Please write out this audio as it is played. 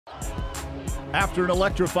After an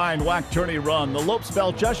electrifying WAC tourney run, the Lopes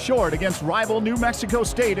fell just short against rival New Mexico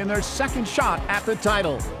State in their second shot at the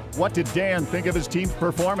title. What did Dan think of his team's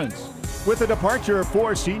performance? With the departure of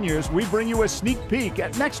 4 seniors, we bring you a sneak peek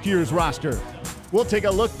at next year's roster. We'll take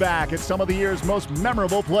a look back at some of the year's most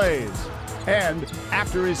memorable plays. And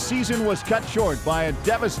after his season was cut short by a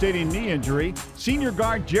devastating knee injury, senior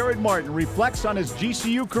guard Gerard Martin reflects on his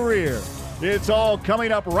GCU career. It's all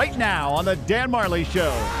coming up right now on the Dan Majlere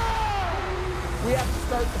Show. We have to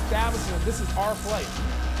start establishing that this is our place.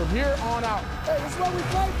 From here on out, hey, this is what we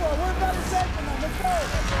play for. We're better safe than them. Let's go.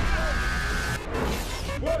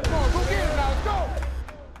 Come on, go get it now. Let's go.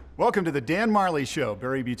 Welcome to the Dan Majlere Show.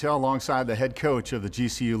 Barry Butel alongside the head coach of the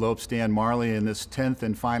GCU Lopes, Dan Majlere, in this 10th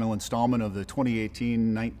and final installment of the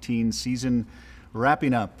 2018-19 season,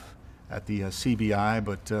 wrapping up at the CBI.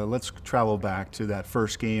 But let's travel back to that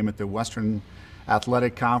first game at the Western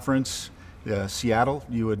Athletic Conference. Seattle,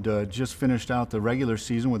 you had just finished out the regular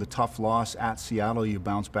season with a tough loss at Seattle. You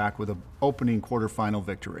bounced back with an opening quarterfinal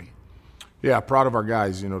victory. Yeah, proud of our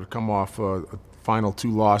guys, to come off final 2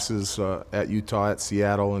 losses at Utah, at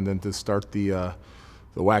Seattle, and then to start the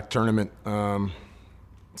WAC tournament.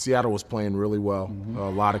 Seattle was playing really well, a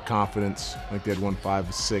lot of confidence. I think they had won 5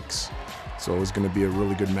 of 6, so it was going to be a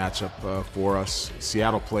really good matchup for us.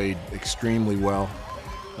 Seattle played extremely well.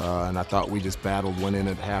 And I thought we just battled, went in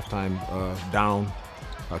at halftime down,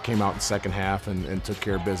 came out in the second half and took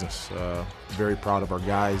care of business. Very proud of our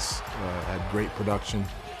guys, had great production.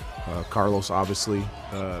 Carlos obviously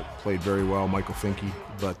played very well, Michael Finke,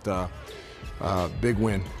 but big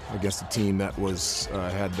win against a team that was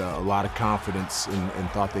had a lot of confidence and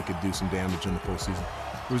thought they could do some damage in the postseason.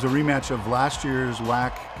 It was a rematch of last year's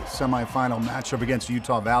WAC semifinal matchup against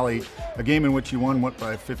Utah Valley, a game in which you won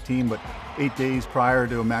by 15, but 8 days prior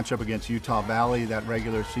to a matchup against Utah Valley, that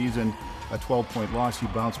regular season, a 12-point loss, you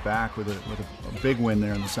bounced back with a big win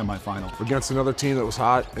there in the semifinal. Against another team that was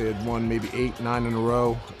hot, they had won maybe 8, 9 in a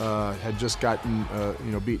row, had just gotten,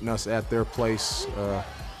 beaten us at their place,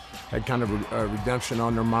 had kind of a redemption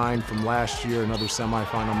on their mind from last year, another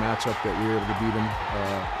semifinal matchup that we were able to beat them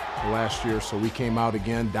last year. So we came out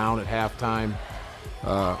again down at halftime.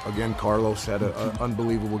 Again, Carlos had an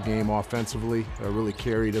unbelievable game offensively, really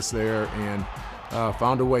carried us there and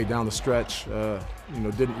found a way down the stretch.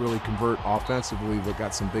 Didn't really convert offensively, but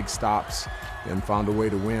got some big stops and found a way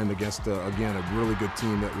to win against, again, a really good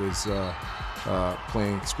team that was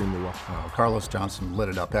playing extremely well. Carlos Johnson lit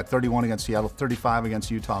it up. Had 31 against Seattle, 35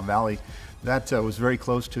 against Utah Valley. That was very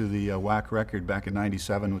close to the WAC record back in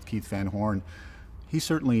 '97 with Keith Van Horn. He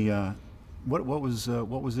certainly, what was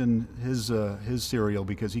in his cereal,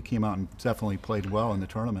 because he came out and definitely played well in the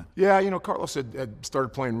tournament. Yeah, Carlos had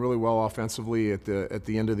started playing really well offensively at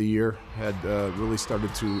the end of the year. Had really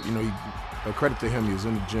started to, credit to him, he was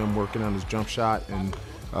in the gym working on his jump shot, and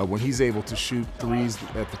when he's able to shoot threes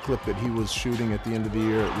at the clip that he was shooting at the end of the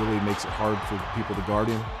year, it really makes it hard for people to guard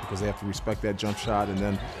him because they have to respect that jump shot. And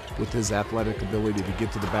then with his athletic ability to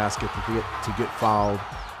get to the basket, to get fouled,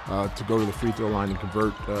 to go to the free throw line and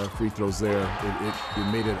convert free throws there,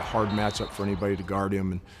 it made it a hard matchup for anybody to guard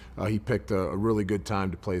him, and he picked a really good time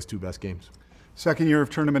to play his 2 best games. Second year of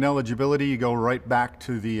tournament eligibility, you go right back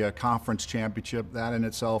to the conference championship. That in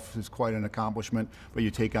itself is quite an accomplishment, but you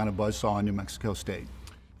take on a buzzsaw in New Mexico State.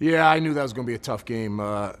 Yeah, I knew that was going to be a tough game.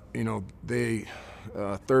 They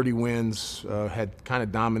 30 wins, had kind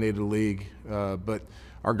of dominated the league, but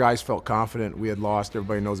our guys felt confident. We had lost.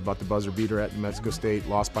 Everybody knows about the buzzer beater at New Mexico State,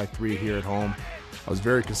 lost by 3 here at home. I was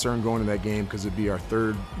very concerned going into that game because it'd be our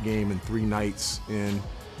 3rd game in 3 nights. And,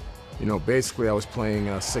 basically I was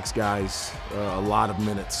playing 6 guys, a lot of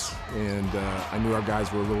minutes. And I knew our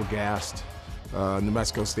guys were a little gassed. New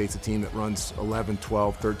Mexico State's a team that runs 11,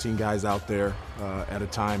 12, 13 guys out there at a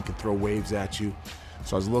time, can throw waves at you.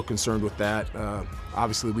 So I was a little concerned with that.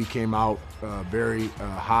 Obviously we came out very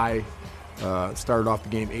high. Started off the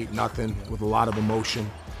game 8-0 with a lot of emotion,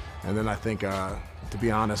 and then I think, to be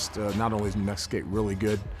honest, not only is New Mexico State really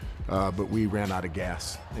good, but we ran out of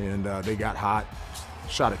gas, and they got hot,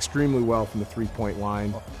 shot extremely well from the 3-point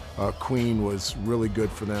line. Queen was really good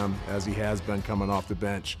for them, as he has been coming off the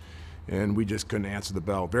bench, and we just couldn't answer the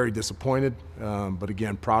bell. Very disappointed, but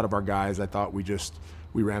again, proud of our guys. I thought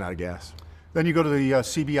we ran out of gas. Then you go to the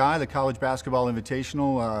CBI, the College Basketball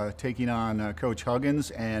Invitational, taking on Coach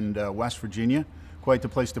Huggins and West Virginia. Quite the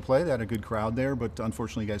place to play. They had a good crowd there, but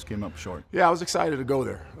unfortunately you guys came up short. Yeah, I was excited to go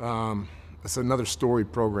there. It's another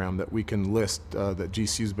storied program that we can list that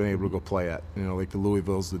GCU's been able to go play at. Like the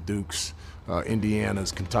Louisvilles, the Dukes,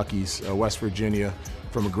 Indiana's, Kentucky's, West Virginia,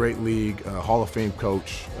 from a great league, Hall of Fame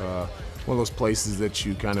coach. one of those places that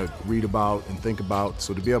you kind of read about and think about.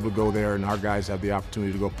 So to be able to go there and our guys have the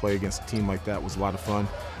opportunity to go play against a team like that was a lot of fun.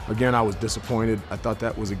 Again, I was disappointed. I thought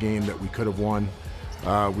that was a game that we could have won.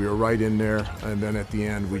 We were right in there, and then at the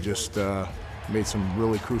end we just made some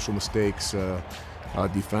really crucial mistakes.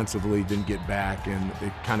 Defensively, didn't get back, and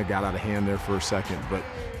it kind of got out of hand there for a second. But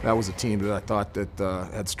that was a team that I thought that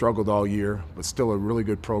had struggled all year, but still a really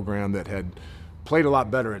good program that had played a lot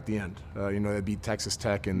better at the end. You know, they beat Texas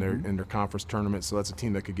Tech in their conference tournament, so that's a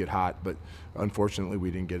team that could get hot, but unfortunately we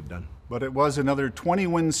didn't get it done. But it was another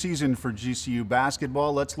 20-win season for GCU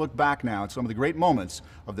basketball. Let's look back now at some of the great moments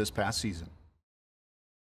of this past season.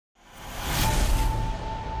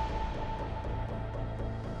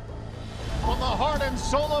 From the heart and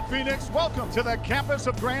soul of Phoenix, welcome to the campus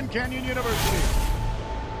of Grand Canyon University.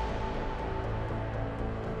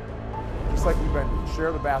 Just like we've been doing,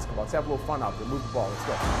 share the basketball. Let's have a little fun out there. Move the ball. Let's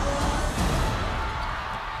go.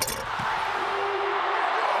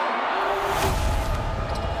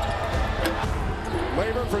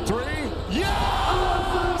 Labor for three. Yes!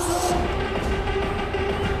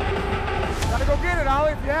 Gotta go get it,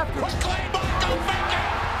 Ollie, if you have to. Quickly, Marco Finger!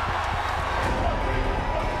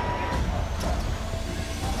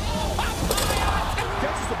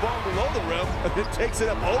 Catches the ball below the rim and then takes it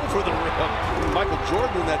up over the rim. Michael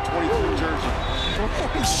Jordan in that 23 jersey.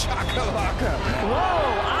 Shakalaka.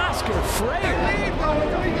 Whoa, Oscar Freire.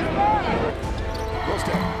 Goes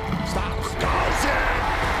down. Stops. Goes in.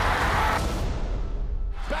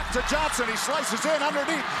 Back to Johnson. He slices in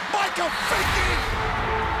underneath. Michael Finke.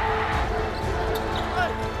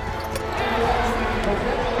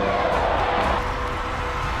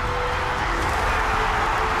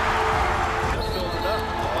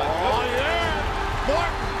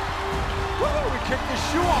 Kicked the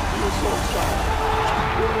shoe off. He was so excited.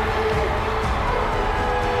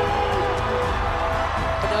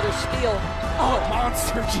 Another steal. Oh,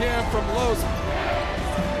 monster jam from Lopes.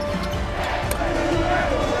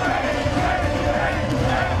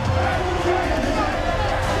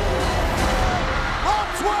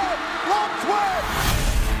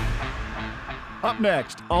 Up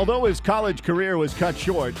next, although his college career was cut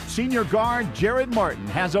short, senior guard Gerard Martin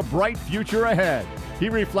has a bright future ahead. He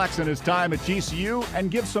reflects on his time at GCU and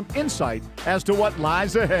gives some insight as to what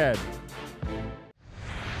lies ahead.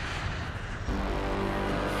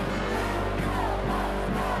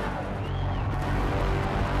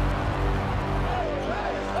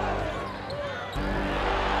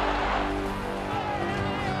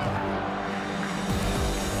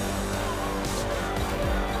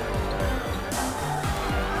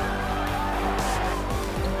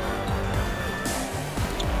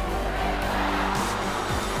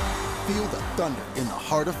 Feel the thunder in the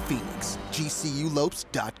heart of Phoenix.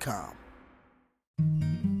 GCULopes.com.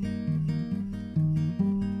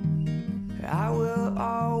 I will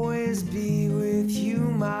always be with you,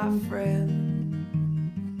 my friend.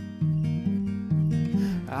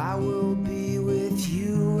 I will be with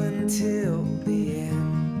you until the end.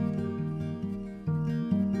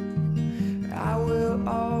 I will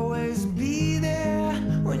always be there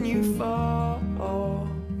when you fall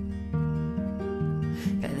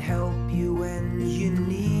and help you when you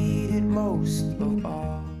need it most of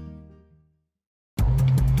all.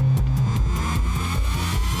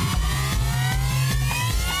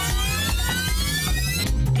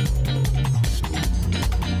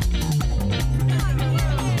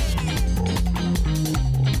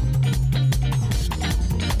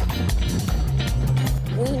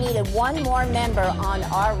 We needed one more member on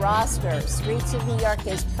our roster. Streets of New York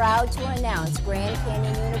is proud to announce Grand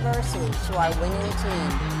Canyon University to our winning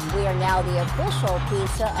team. We are now the official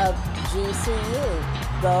pizza of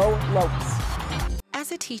GCU. Go Lopes.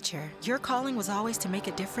 As a teacher, your calling was always to make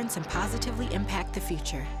a difference and positively impact the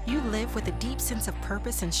future. You live with a deep sense of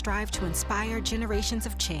purpose and strive to inspire generations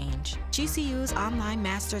of change. GCU's online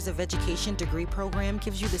Masters of Education degree program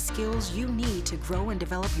gives you the skills you need to grow and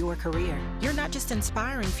develop your career. You're not just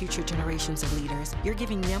inspiring future generations of leaders, you're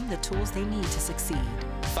giving them the tools they need to succeed.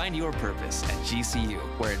 Find your purpose at GCU,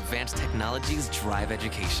 where advanced technologies drive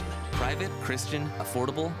education. Private, Christian,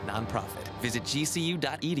 affordable, nonprofit. Visit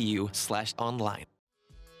gcu.edu/online.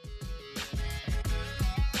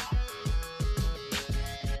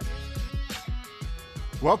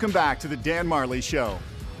 Welcome back to the Dan Majlere Show.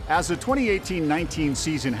 As the 2018-19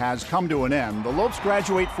 season has come to an end, the Lopes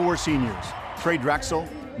graduate 4 seniors. Trey Drexel,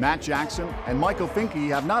 Matt Jackson, and Michael Finke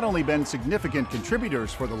have not only been significant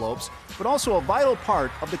contributors for the Lopes, but also a vital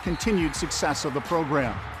part of the continued success of the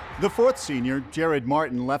program. The 4th senior, Gerard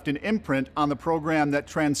Martin, left an imprint on the program that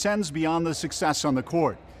transcends beyond the success on the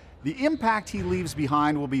court. The impact he leaves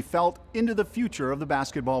behind will be felt into the future of the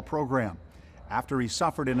basketball program. After he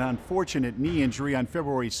suffered an unfortunate knee injury on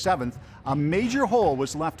February 7th, a major hole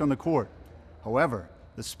was left on the court. However,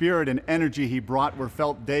 the spirit and energy he brought were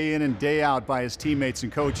felt day in and day out by his teammates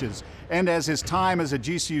and coaches. And as his time as a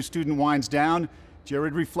GCU student winds down,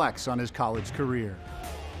 Jared reflects on his college career.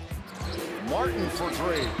 Martin for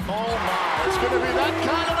three. Oh my, it's going to be that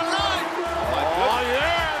kind of a night. Oh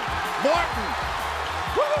yeah, Martin.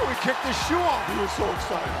 Woo, he kicked his shoe off. He was so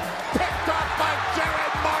excited. Picked up by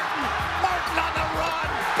Gerard Martin. Martin on the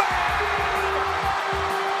run. Bang!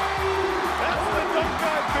 That's the dunk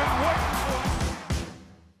I've been waiting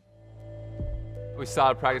for. We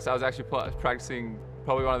started practice. I was actually practicing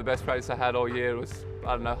probably one of the best practices I had all year. It was,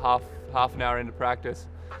 I don't know, half an hour into practice.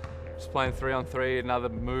 Just playing 3-on-3, another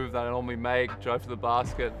move that I normally make, drove to the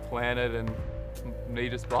basket, planted, and knee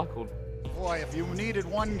just buckled. Boy, if you needed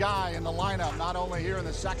one guy in the lineup, not only here in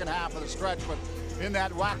the second half of the stretch, but in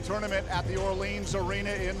that WAC tournament at the Orleans Arena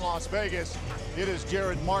in Las Vegas, it is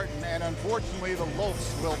Jared Martin, and unfortunately the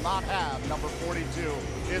Lopes will not have number 42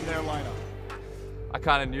 in their lineup. I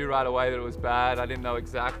kind of knew right away that it was bad. I didn't know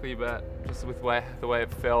exactly, but just with the way it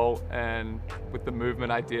felt and with the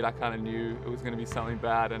movement I did, I kind of knew it was going to be something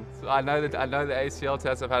bad. And so I know the ACL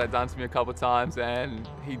test. I've had it done to me a couple of times, and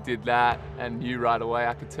he did that and knew right away.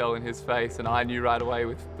 I could tell in his face, and I knew right away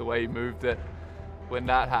with the way he moved it. When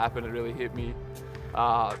that happened, it really hit me.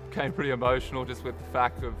 Became pretty emotional just with the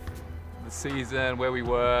fact of the season, where we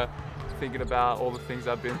were, thinking about all the things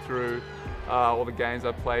I've been through, all the games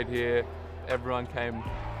I've played here. Everyone came,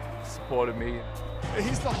 supported me.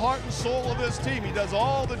 He's the heart and soul of this team. He does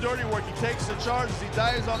all the dirty work. He takes the charges. He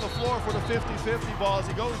dives on the floor for the 50-50 balls.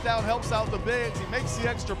 He goes down, helps out the bigs. He makes the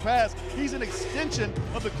extra pass. He's an extension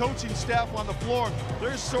of the coaching staff on the floor.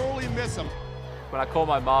 They sorely miss him. When I called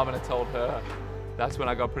my mom and I told her, that's when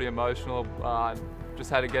I got pretty emotional. Just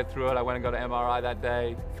had to get through it. I went and got an MRI that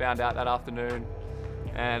day, found out that afternoon,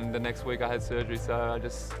 and the next week I had surgery. So I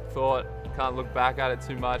just thought, can't look back at it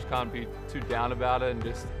too much, can't be too down about it, and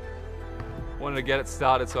just wanted to get it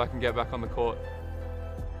started so I can get back on the court.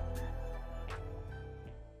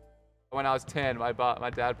 When I was 10, my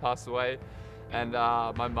dad passed away, and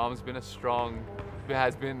my mom's been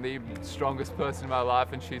has been the strongest person in my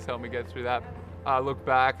life, and she's helped me get through that. I look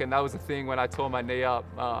back, and that was the thing when I tore my knee up.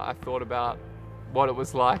 I thought about what it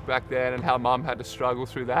was like back then and how Mom had to struggle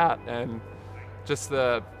through that, and just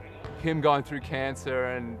him going through cancer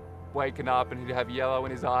and waking up, and he'd have yellow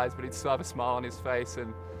in his eyes, but he'd still have a smile on his face,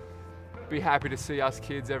 and be happy to see us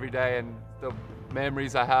kids every day. And the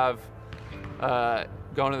memories I have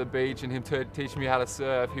going to the beach and him teaching me how to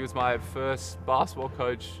surf. He was my first basketball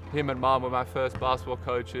coach. Him and Mom were my first basketball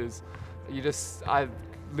coaches. I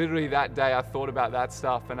literally that day I thought about that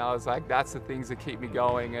stuff, and I was like, that's the things that keep me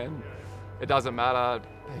going. And it doesn't matter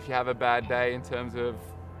if you have a bad day in terms of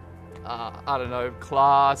I don't know,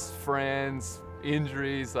 class, friends,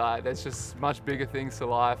 injuries. There's just much bigger things to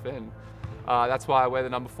life, and that's why I wear the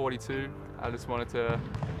number 42. I just wanted to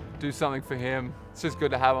do something for him. It's just good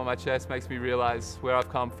to have on my chest. Makes me realize where I've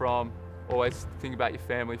come from. Always think about your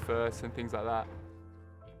family first and things like that.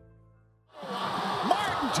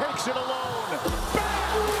 Martin takes it alone.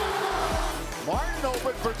 Bang! Martin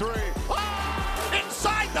open for three. Ah!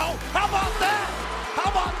 Inside though. How about that? How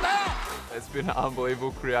about that? It's been an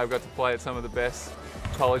unbelievable career. I've got to play at some of the best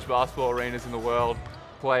college basketball arenas in the world.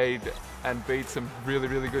 Played and beat some really,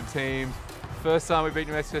 really good teams. First time we beat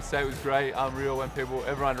New Mexico State was great, unreal when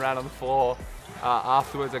everyone ran on the floor.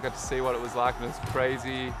 Afterwards I got to see what it was like, and it was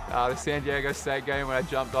crazy. The San Diego State game when I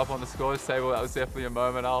jumped up on the scores table, that was definitely a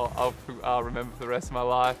moment I'll remember for the rest of my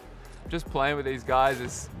life. Just playing with these guys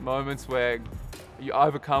is moments where you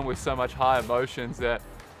overcome with so much high emotions that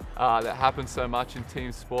happens so much in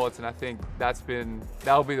team sports, and I think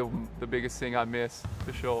that'll be the biggest thing I miss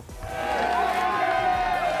for sure.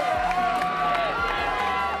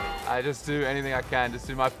 I just do anything I can, just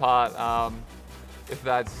do my part. If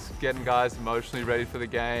that's getting guys emotionally ready for the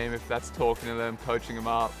game, if that's talking to them, coaching them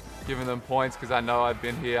up, giving them points, because I know I've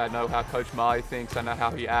been here, I know how Coach Marley thinks, I know how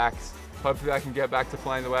he acts. Hopefully I can get back to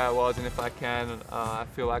playing the way I was, and if I can, I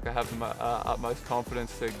feel like I have the utmost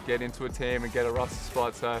confidence to get into a team and get a roster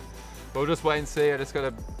spot. So we'll just wait and see. I just got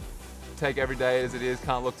to take every day as it is,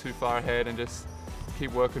 can't look too far ahead, and just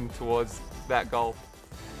keep working towards that goal.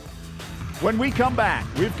 When we come back,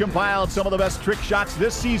 we've compiled some of the best trick shots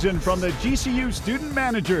this season from the GCU student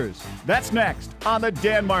managers. That's next on the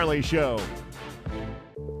Dan Majlere Show.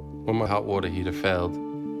 When my hot water heater failed,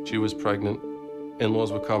 she was pregnant,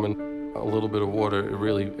 in-laws were coming, a little bit of water,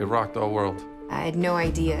 it rocked our world. I had no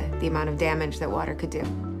idea the amount of damage that water could do.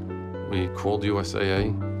 We called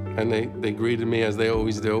USAA, And they greeted me as they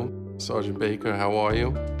always do. Sergeant Baker, how are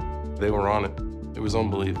you? They were on it. It was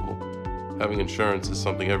unbelievable. Having insurance is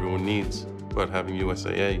something everyone needs, but having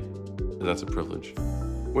USAA, that's a privilege.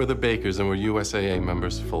 We're the Bakers and we're USAA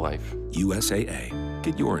members for life. USAA.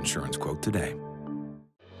 Get your insurance quote today.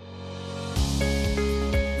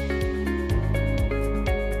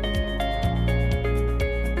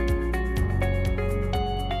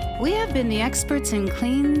 We have been the experts in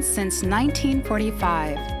clean since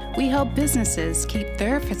 1945. We help businesses keep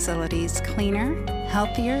their facilities cleaner,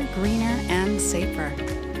 healthier, greener, and safer.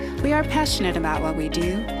 We are passionate about what we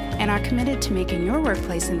do and are committed to making your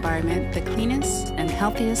workplace environment the cleanest and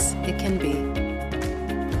healthiest it can be.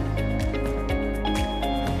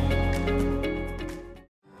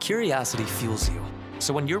 Curiosity fuels you.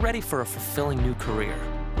 So when you're ready for a fulfilling new career,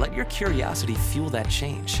 let your curiosity fuel that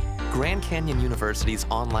change. Grand Canyon University's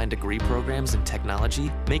online degree programs in technology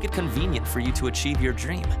make it convenient for you to achieve your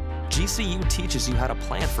dream. GCU teaches you how to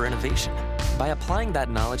plan for innovation. By applying that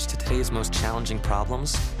knowledge to today's most challenging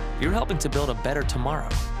problems, you're helping to build a better tomorrow.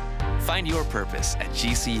 Find your purpose at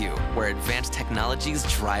GCU, where advanced technologies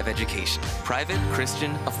drive education. Private,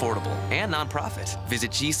 Christian, affordable, and nonprofit.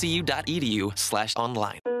 Visit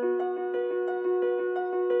gcu.edu/online.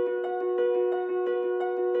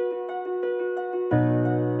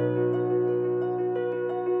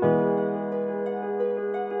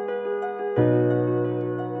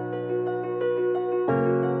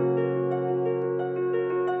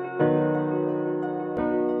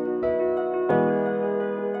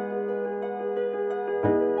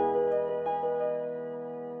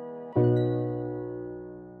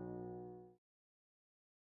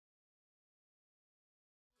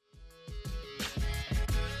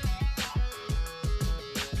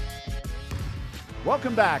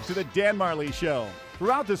 Welcome back to the Dan Majlere Show.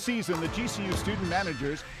 Throughout the season, the GCU student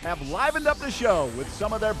managers have livened up the show with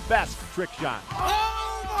some of their best trick shots.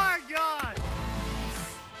 Oh my God!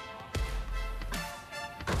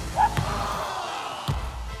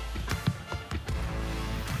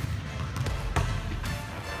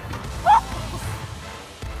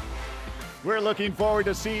 We're looking forward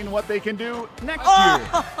to seeing what they can do next year.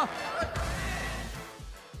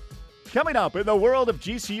 Coming up in the world of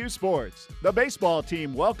GCU sports, the baseball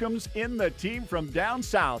team welcomes in the team from down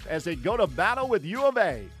south as they go to battle with U of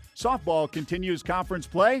A. Softball continues conference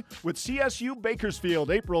play with CSU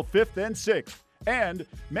Bakersfield April 5th and 6th. And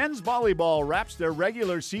men's volleyball wraps their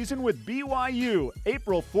regular season with BYU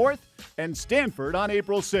April 4th and Stanford on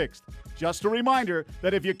April 6th. Just a reminder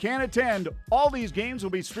that if you can't attend, all these games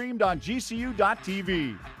will be streamed on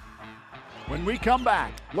GCU.tv. When we come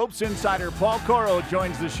back, Lopes Insider Paul Coro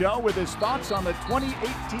joins the show with his thoughts on the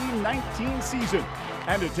 2018-19 season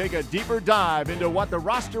and to take a deeper dive into what the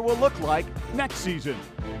roster will look like next season.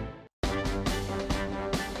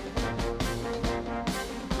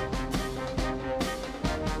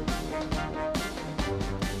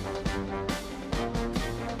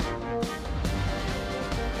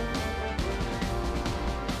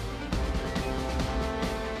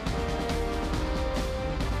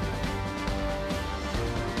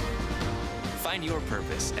 Find your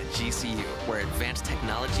purpose at GCU, where advanced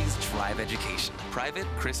technologies drive education. Private,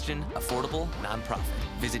 Christian, affordable, nonprofit.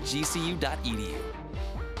 Visit gcu.edu.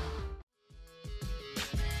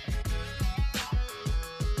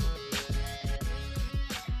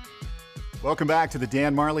 Welcome back to the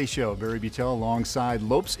Dan Majlere Show. Barry Butel alongside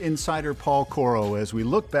Lopes Insider Paul Coro as we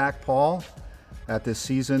look back, Paul, at this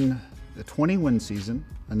season, the 20-win season,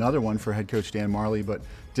 another one for head coach Dan Majlere, but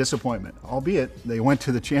disappointment. Albeit they went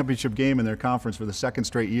to the championship game in their conference for the second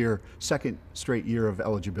straight year of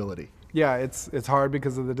eligibility. Yeah, it's hard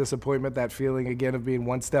because of the disappointment, that feeling again of being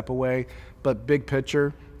one step away. But big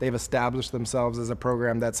picture, they've established themselves as a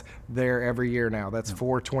program that's there every year now. That's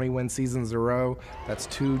 4 20-win seasons in a row. That's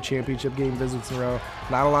 2 championship game visits in a row.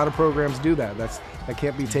 Not a lot of programs do that. That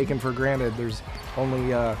can't be taken for granted. There's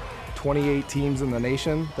only 28 teams in the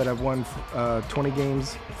nation that have won 20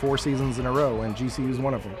 games 4 seasons in a row, and GCU is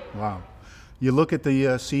one of them. Wow. You look at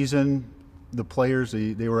the season, the players,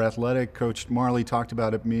 they were athletic. Coach Majlere talked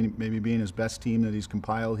about it maybe being his best team that he's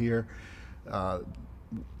compiled here.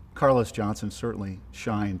 Carlos Johnson certainly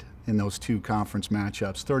shined in those 2 conference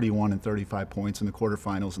matchups, 31 and 35 points in the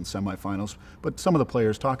quarterfinals and semifinals. But some of the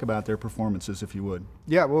players, talk about their performances, if you would.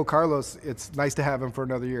 Yeah, well, Carlos, it's nice to have him for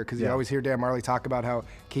another year because you always hear Dan Majlere talk about how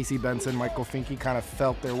Casey Benson, Michael Finke kind of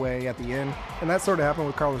felt their way at the end. And that sort of happened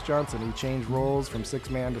with Carlos Johnson. He changed roles from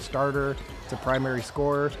 6-man to starter to primary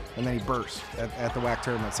scorer, and then he burst at the WAC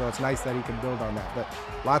tournament. So it's nice that he can build on that. But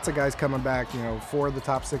lots of guys coming back. 4 of the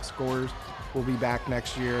top 6 scorers will be back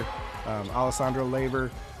next year. Alessandro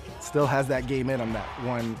Lever, still has that game in him, that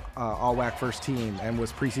won All-WAC first team and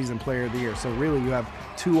was preseason player of the year. So really you have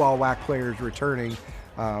 2 All-WAC players returning.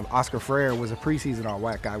 Oscar Freire was a preseason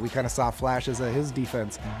All-WAC guy. We kind of saw flashes of his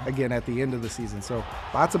defense again at the end of the season. So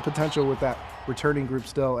lots of potential with that returning group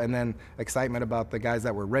still, and then excitement about the guys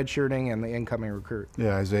that were redshirting and the incoming recruit.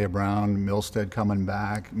 Yeah, Isaiah Brown, Milstead coming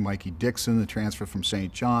back, Mikey Dixon, the transfer from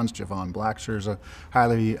St. John's, Javon Blackshear's a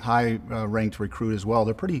high-ranked recruit as well.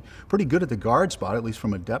 They're pretty good at the guard spot, at least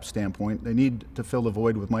from a depth standpoint. They need to fill the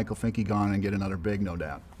void with Michael Finke gone and get another big, no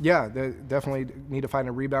doubt. Yeah, they definitely need to find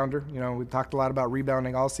a rebounder. You know, we talked a lot about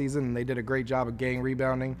rebounding all season, and they did a great job of gang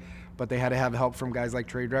rebounding, but they had to have help from guys like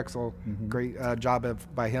Trey Drexel. Great job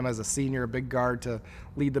by him as a senior, a big guard, to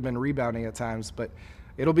lead them in rebounding at times. But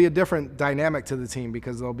it'll be a different dynamic to the team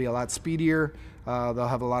because they'll be a lot speedier. They'll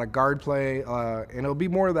have a lot of guard play, and it'll be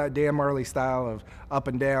more of that Dan Majlere style of up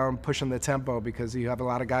and down, pushing the tempo, because you have a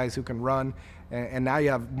lot of guys who can run, and now you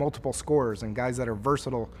have multiple scorers and guys that are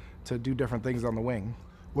versatile to do different things on the wing.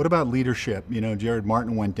 What about leadership? You know, Gerard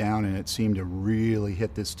Martin went down, and it seemed to really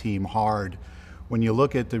hit this team hard. When you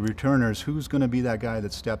look at the returners, who's going to be that guy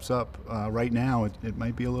that steps up? Right now, it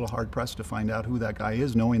might be a little hard-pressed to find out who that guy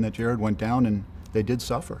is, knowing that Gerard went down and they did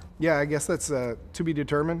suffer. Yeah, I guess that's to be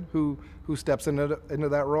determined who steps into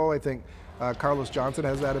that role. I think Carlos Johnson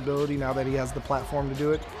has that ability now that he has the platform to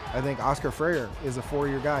do it. I think Oscar Freire is a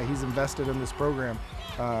 4-year guy. He's invested in this program.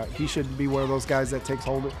 He should be one of those guys that takes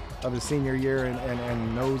hold of his senior year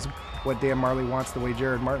and knows what Dan Majlere wants the way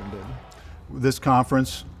Gerard Martin did. This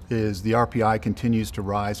conference is the RPI continues to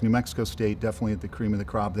rise. New Mexico State definitely at the cream of the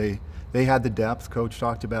crop. They had the depth. Coach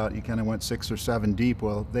talked about you kind of went 6 or 7 deep.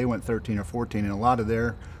 Well, they went 13 or 14, and a lot of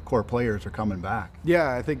their core players are coming back.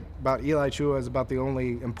 Yeah, I think about Eli Chua is about the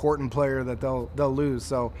only important player that they'll lose.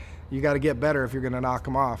 So you got to get better if you're going to knock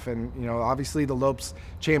them off. And you know, obviously the Lopes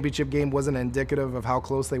championship game wasn't indicative of how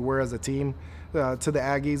close they were as a team to the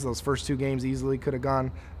Aggies. Those first 2 games easily could have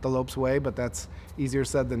gone the Lopes' way, but that's easier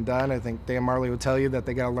said than done. I think Dan Majlere would tell you that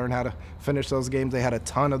they got to learn how to finish those games. They had a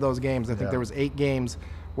ton of those games. I think there was 8 games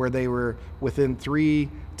where they were within 3,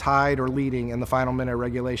 tied or leading in the final minute of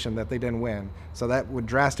regulation that they didn't win. So that would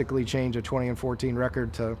drastically change a 20-14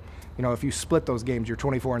 record to, you know, if you split those games, you're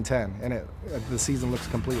 24-10, and the season looks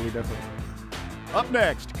completely different. Up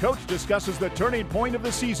next, Coach discusses the turning point of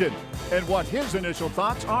the season and what his initial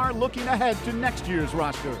thoughts are looking ahead to next year's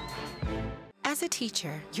roster. As a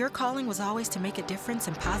teacher, your calling was always to make a difference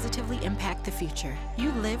and positively impact the future.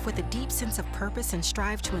 You live with a deep sense of purpose and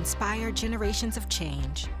strive to inspire generations of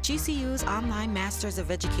change. GCU's online Masters of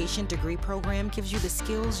Education degree program gives you the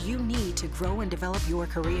skills you need to grow and develop your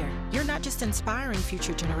career. You're not just inspiring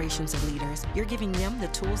future generations of leaders, you're giving them the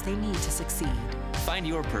tools they need to succeed. Find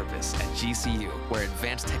your purpose at GCU, where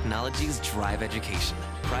advanced technologies drive education.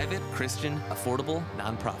 Private, Christian, affordable,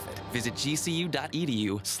 nonprofit. Visit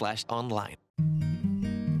gcu.edu/online.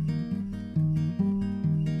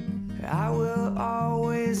 I will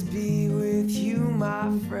always be with you,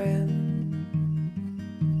 my friend.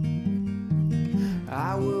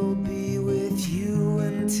 I will be with you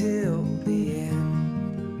until the end.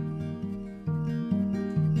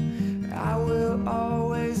 I will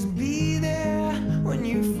always be there when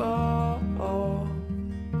you fall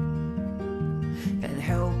and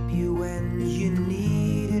help you when you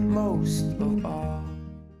need it most of all.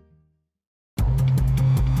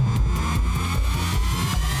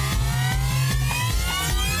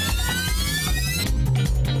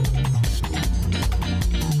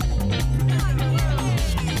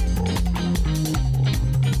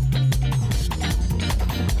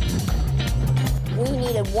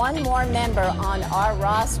 One more member on our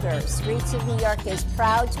roster. Streets of New York is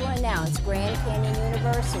proud to announce Grand Canyon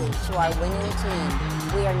University to our winning team.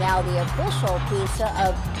 We are now the official pizza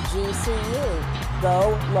of GCU.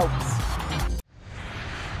 Go Lopes!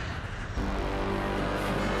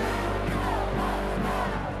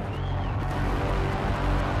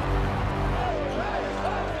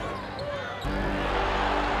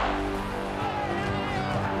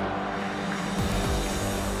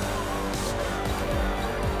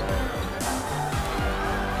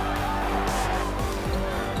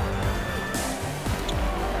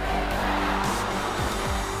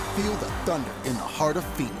 Feel the thunder in the heart of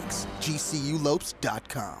Phoenix.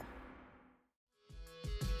 GCULopes.com.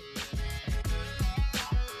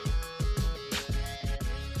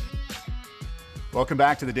 Welcome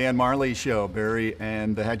back to the Dan Majlere Show. Barry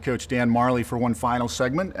and the head coach Dan Majlere for one final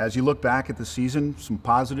segment. As you look back at the season, some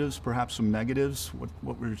positives, perhaps some negatives.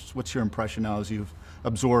 What's your impression now as you've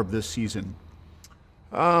absorbed this season?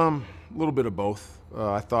 A little bit of both.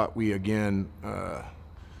 I thought we again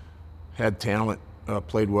had talent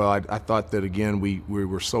played well. I thought that, again, we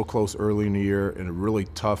were so close early in the year in a really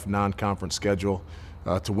tough non-conference schedule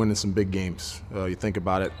to winning some big games. You think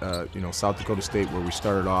about it, South Dakota State, where we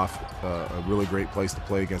started off, a really great place to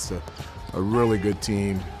play against a really good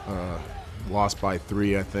team. Lost by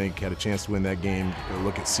 3, I think, had a chance to win that game.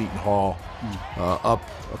 Look at Seton Hall, up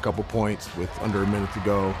a couple points with under a minute to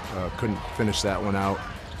go. Couldn't finish that one out.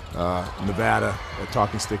 Nevada, a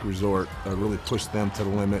Talking Stick Resort, really pushed them to the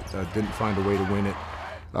limit, didn't find a way to win it.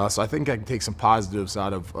 So I think I can take some positives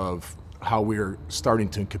out of how we're starting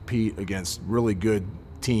to compete against really good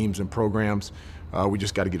teams and programs. We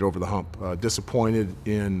just got to get over the hump. Disappointed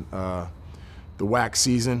in the WAC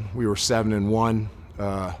season. We were 7-1.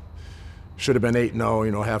 Should have been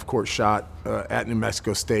 8-0, half-court shot at New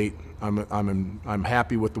Mexico State. I'm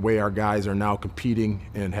happy with the way our guys are now competing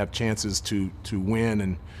and have chances to win,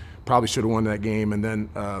 and probably should have won that game. And then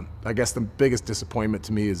I guess the biggest disappointment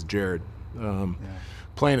to me is Jared.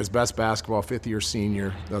 Playing his best basketball, 5th-year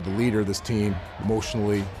senior, the leader of this team,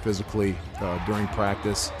 emotionally, physically, during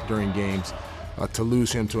practice, during games. To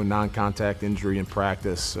lose him to a non-contact injury in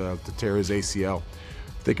practice, to tear his ACL.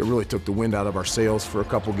 I think it really took the wind out of our sails for a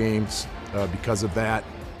couple games because of that.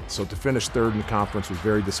 So to finish 3rd in the conference was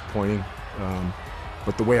very disappointing.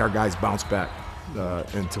 But the way our guys bounced back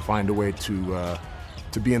and to find a way to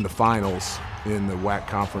be in the finals in the WAC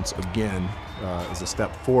conference again is a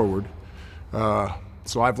step forward.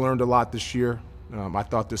 So I've learned a lot this year. I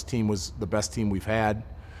thought this team was the best team we've had.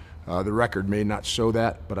 The record may not show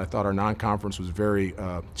that, but I thought our non-conference was very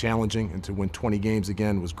challenging, and to win 20 games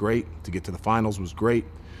again was great. To get to the finals was great.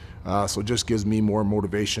 So it just gives me more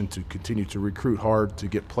motivation to continue to recruit hard, to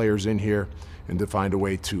get players in here, and to find a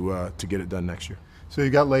way to get it done next year. So you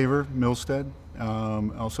got Laver, Milstead,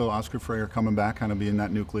 also Oscar Freyer coming back, kind of being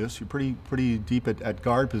that nucleus. You're pretty deep at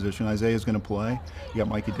guard position. Isaiah's going to play. You got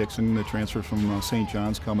Mikey Dixon, the transfer from St.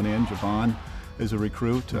 John's, coming in. Javon is a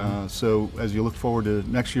recruit. So as you look forward to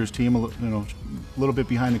next year's team, a little bit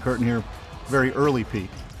behind the curtain here, very early peak.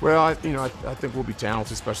 Well, I think we'll be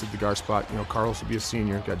talented, especially at the guard spot. Carlos will be a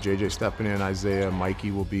senior. Got JJ stepping in. Isaiah, Mikey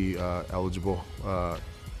will be eligible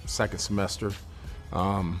 2nd semester.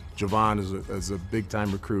 Javon is a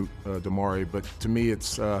big-time recruit, Damari. But to me,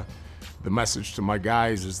 it's the message to my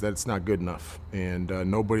guys is that it's not good enough, and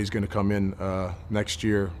nobody's going to come in next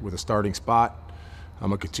year with a starting spot. I'm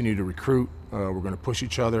going to continue to recruit. We're going to push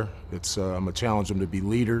each other. I'm going to challenge them to be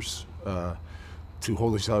leaders, to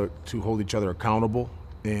hold each other accountable,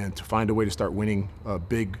 and to find a way to start winning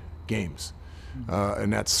big games.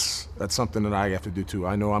 And that's something that I have to do too.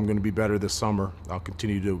 I know I'm going to be better this summer. I'll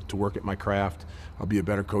continue to work at my craft. I'll be a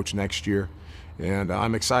better coach next year. And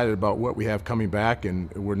I'm excited about what we have coming back,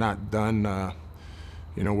 and we're not done.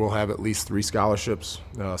 We'll have at least 3 scholarships,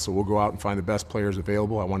 so we'll go out and find the best players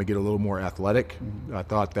available. I want to get a little more athletic. I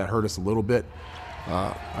thought that hurt us a little bit.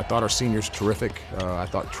 I thought our seniors terrific. I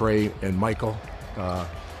thought Trey and Michael,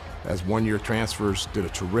 as one-year transfers, did a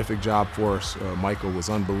terrific job for us. Michael was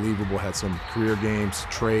unbelievable, had some career games.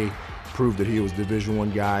 Trey proved that he was a Division I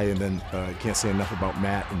guy, and then can't say enough about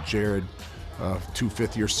Matt and Jared, 2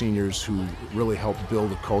 5th-year seniors who really helped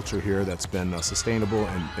build a culture here that's been sustainable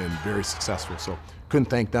and very successful. So couldn't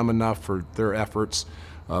thank them enough for their efforts,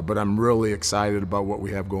 but I'm really excited about what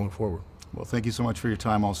we have going forward. Well, thank you so much for your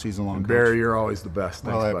time all season long, Coach. Barry, you're always the best.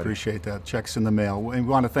 Thanks, well, I buddy. appreciate that. Checks in the mail. And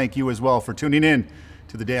we want to thank you as well for tuning in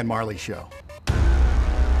to the Dan Majlere Show.